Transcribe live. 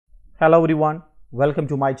Hello everyone, welcome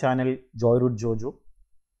to my channel Joyroute-jojo.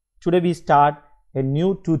 Today we start a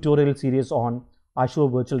new tutorial series on Azure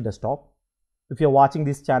Virtual Desktop. If you are watching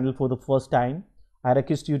this channel for the first time, I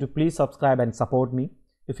request you to please subscribe and support me.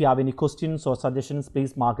 If you have any questions or suggestions,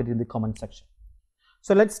 please mark it in the comment section.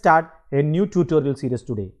 So let's start a new tutorial series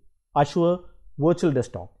today, Azure Virtual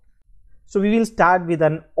Desktop. So we will start with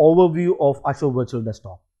an overview of Azure Virtual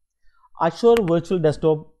Desktop. Azure Virtual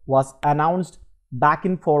Desktop was announced back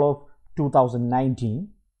in fall of 2019.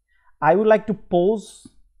 I would like to pause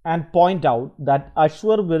and point out that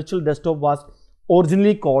Azure Virtual Desktop was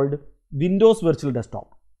originally called Windows Virtual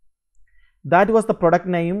Desktop. That was the product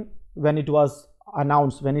name when it was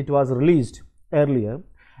announced, when it was released earlier,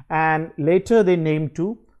 and later they named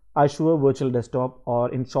to Azure Virtual Desktop,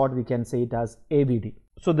 or in short we can say it as AVD.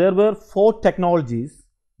 So there were 4 technologies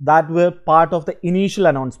that were part of the initial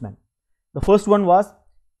announcement. The first one was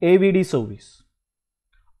AVD service,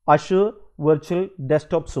 Azure Virtual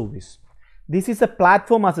Desktop Service. This is a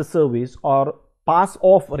platform as a service or PaaS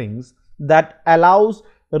offerings that allows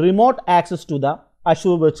remote access to the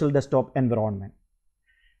Azure Virtual Desktop environment.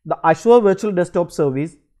 The Azure Virtual Desktop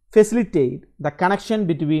Service facilitates the connection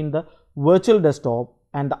between the virtual desktop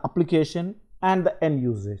and the application and the end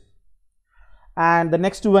users. And the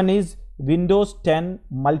next one is Windows 10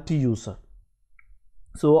 multi-user.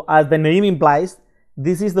 So as the name implies,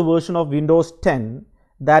 this is the version of Windows 10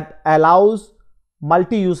 that allows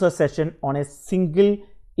multi-user session on a single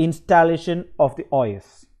installation of the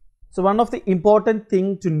OS. So one of the important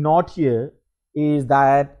thing to note here is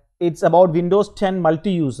that it's about Windows 10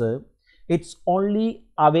 multi-user. It's only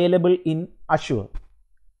available in Azure.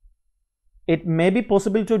 It may be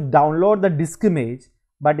possible to download the disk image,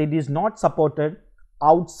 but it is not supported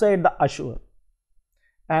outside the Azure.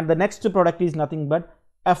 And the next product is nothing but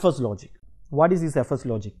FS Logic. What is this FS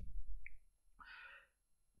Logic?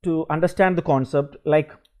 To understand the concept,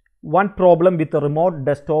 like one problem with a remote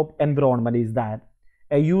desktop environment is that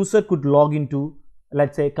a user could log into,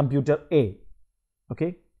 let's say, computer A,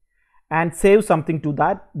 okay, and save something to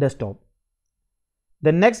that desktop.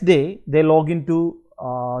 The next day they log into,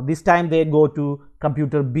 this time they go to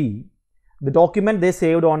computer B. The document they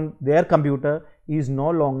saved on their computer is no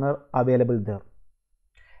longer available there.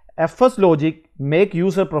 FS Logic make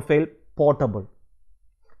user profile portable,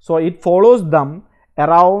 so it follows them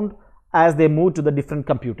around as they move to the different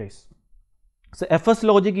computers. So FS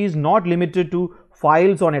Logic is not limited to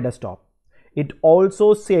files on a desktop. It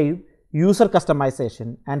also saves user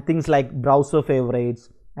customization and things like browser favorites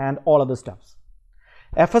and all other stuffs.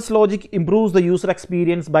 FS Logic improves the user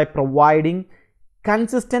experience by providing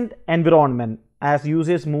consistent environment as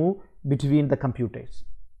users move between the computers.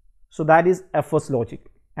 So that is FS Logic,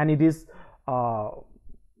 and it is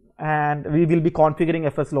and we will be configuring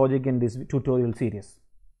FS Logic in this tutorial series.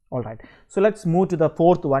 Alright, so let's move to the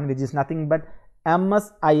fourth one, which is nothing but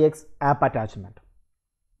MSIX app attachment.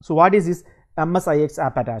 So what is this MSIX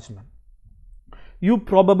app attachment? You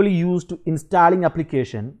probably used to installing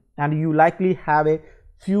application, and you likely have a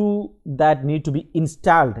few that need to be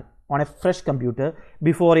installed on a fresh computer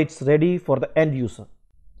before it's ready for the end user.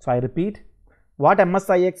 So I repeat, what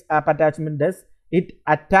MSIX app attachment does, it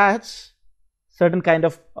attaches certain kind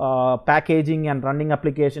of packaging and running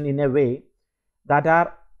application in a way that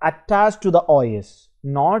are attached to the OS,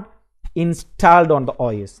 not installed on the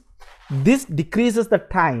OS. This decreases the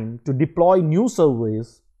time to deploy new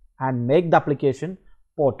servers and make the application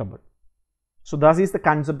portable. So that is the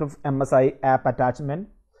concept of MSI app attachment,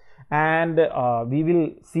 and we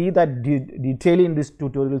will see that detail in this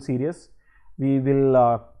tutorial series. We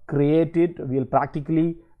will create it, we will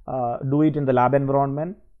practically do it in the lab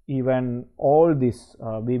environment. Even all this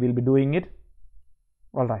we will be doing it.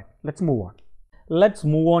 Alright, let's move on. Let's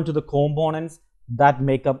move on to the components that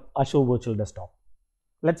make up Azure Virtual Desktop.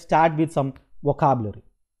 Let's start with some vocabulary.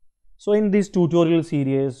 So in this tutorial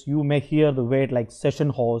series, you may hear the word like session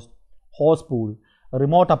host, host pool,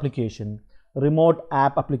 remote application, remote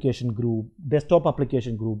app application group, desktop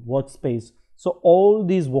application group, workspace. So all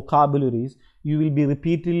these vocabularies you will be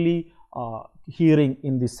repeatedly hearing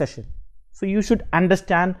in this session. So you should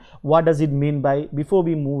understand what does it mean by, before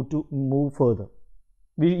we move further.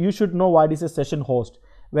 You should know what is a session host.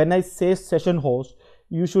 When I say session host,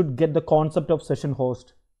 you should get the concept of session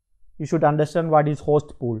host. You should understand what is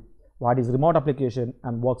host pool, what is remote application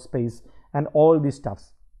and workspace, and all these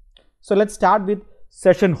stuffs. So let's start with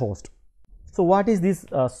session host. So what is this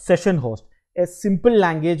session host? A simple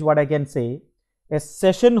language, what I can say, a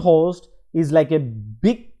session host is like a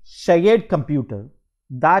big shared computer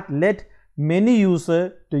that let many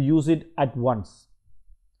users to use it at once.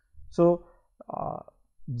 So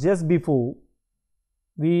just before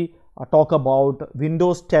we talk about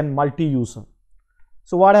Windows 10 multi-user.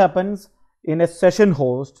 So what happens in a session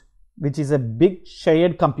host, which is a big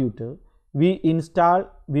shared computer, we install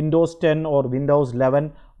Windows 10 or Windows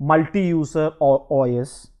 11 multi-user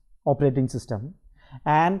OS operating system,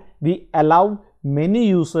 and we allow many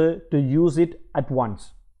users to use it at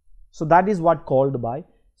once. So that is what called by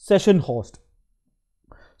session host.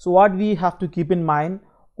 So what we have to keep in mind,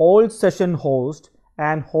 all session host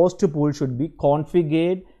and host pool should be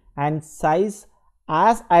configured and size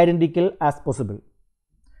as identical as possible.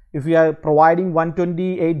 If we are providing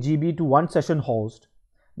 128 GB to one session host,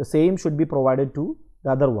 the same should be provided to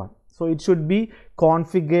the other one. So it should be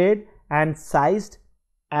configured and sized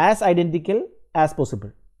as identical as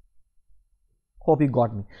possible. Hope you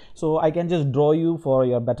got me. So I can just draw you for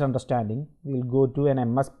your better understanding. We'll go to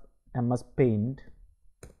an MS Paint.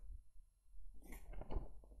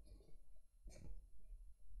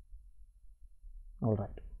 All right.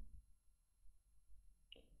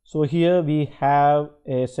 So here we have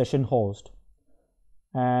a session host,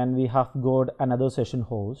 and we have got another session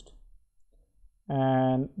host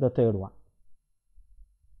and the third one.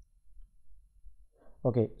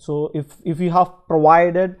 Okay, so if you have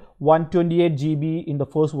provided 128 GB in the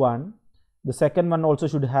first one, the second one also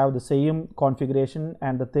should have the same configuration,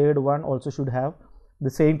 and the third one also should have the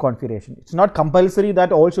same configuration. It's not compulsory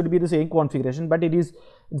that all should be the same configuration, but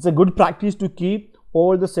it's a good practice to keep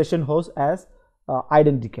all the session hosts as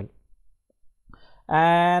identical.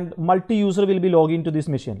 And multi-user will be logged into this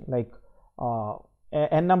machine, like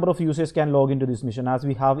n number of users can log into this machine, as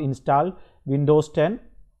we have installed Windows 10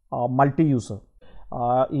 multi-user.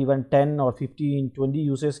 Even 10 or 15, 20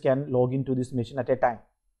 users can log into this machine at a time.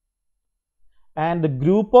 And the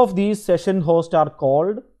group of these session hosts are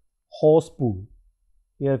called host pool.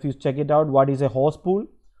 Here, if you check it out, what is a host pool?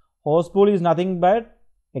 Host pool is nothing but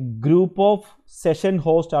a group of session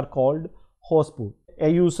hosts are called host pool. A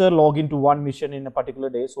user log into one mission in a particular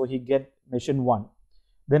day, so he get mission 1.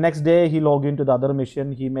 The next day he log into the other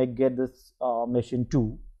mission, he may get this mission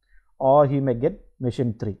 2, or he may get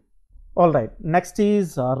mission 3. All right, next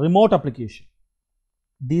is remote application.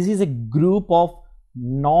 This is a group of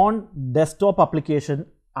non-desktop application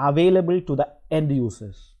available to the end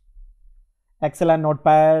users. Excel and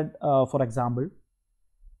Notepad, for example,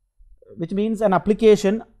 which means an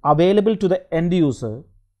application available to the end user,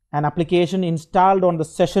 an application installed on the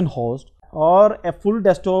session host, or a full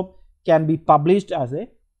desktop can be published as a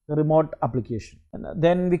remote application. And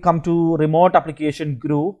then we come to remote application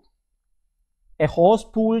group. A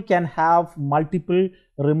host pool can have multiple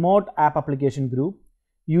remote app application group.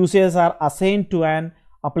 Users are assigned to an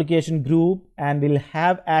application group and will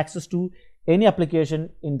have access to any application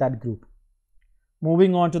in that group.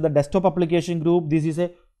 Moving on to the desktop application group, this is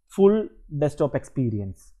a full desktop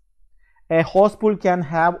experience. A host pool can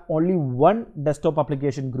have only one desktop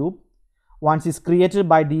application group. Once is created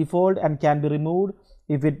by default and can be removed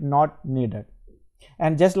if it not needed.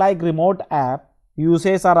 And just like remote app,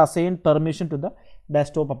 users are assigned permission to the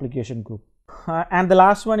desktop application group. And the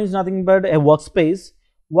last one is nothing but a workspace.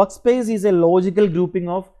 Workspace is a logical grouping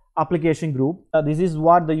of application group. This is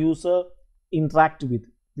what the user interact with.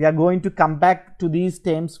 We are going to come back to these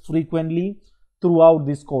terms frequently throughout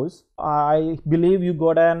this course. I believe you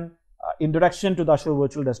got an introduction to the Azure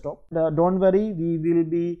Virtual Desktop. Don't worry, we will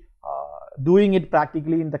be doing it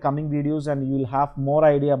practically in the coming videos, and you will have more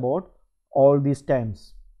idea about all these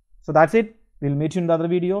terms. So that's it. We'll meet you in the other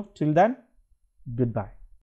video. Till then, goodbye.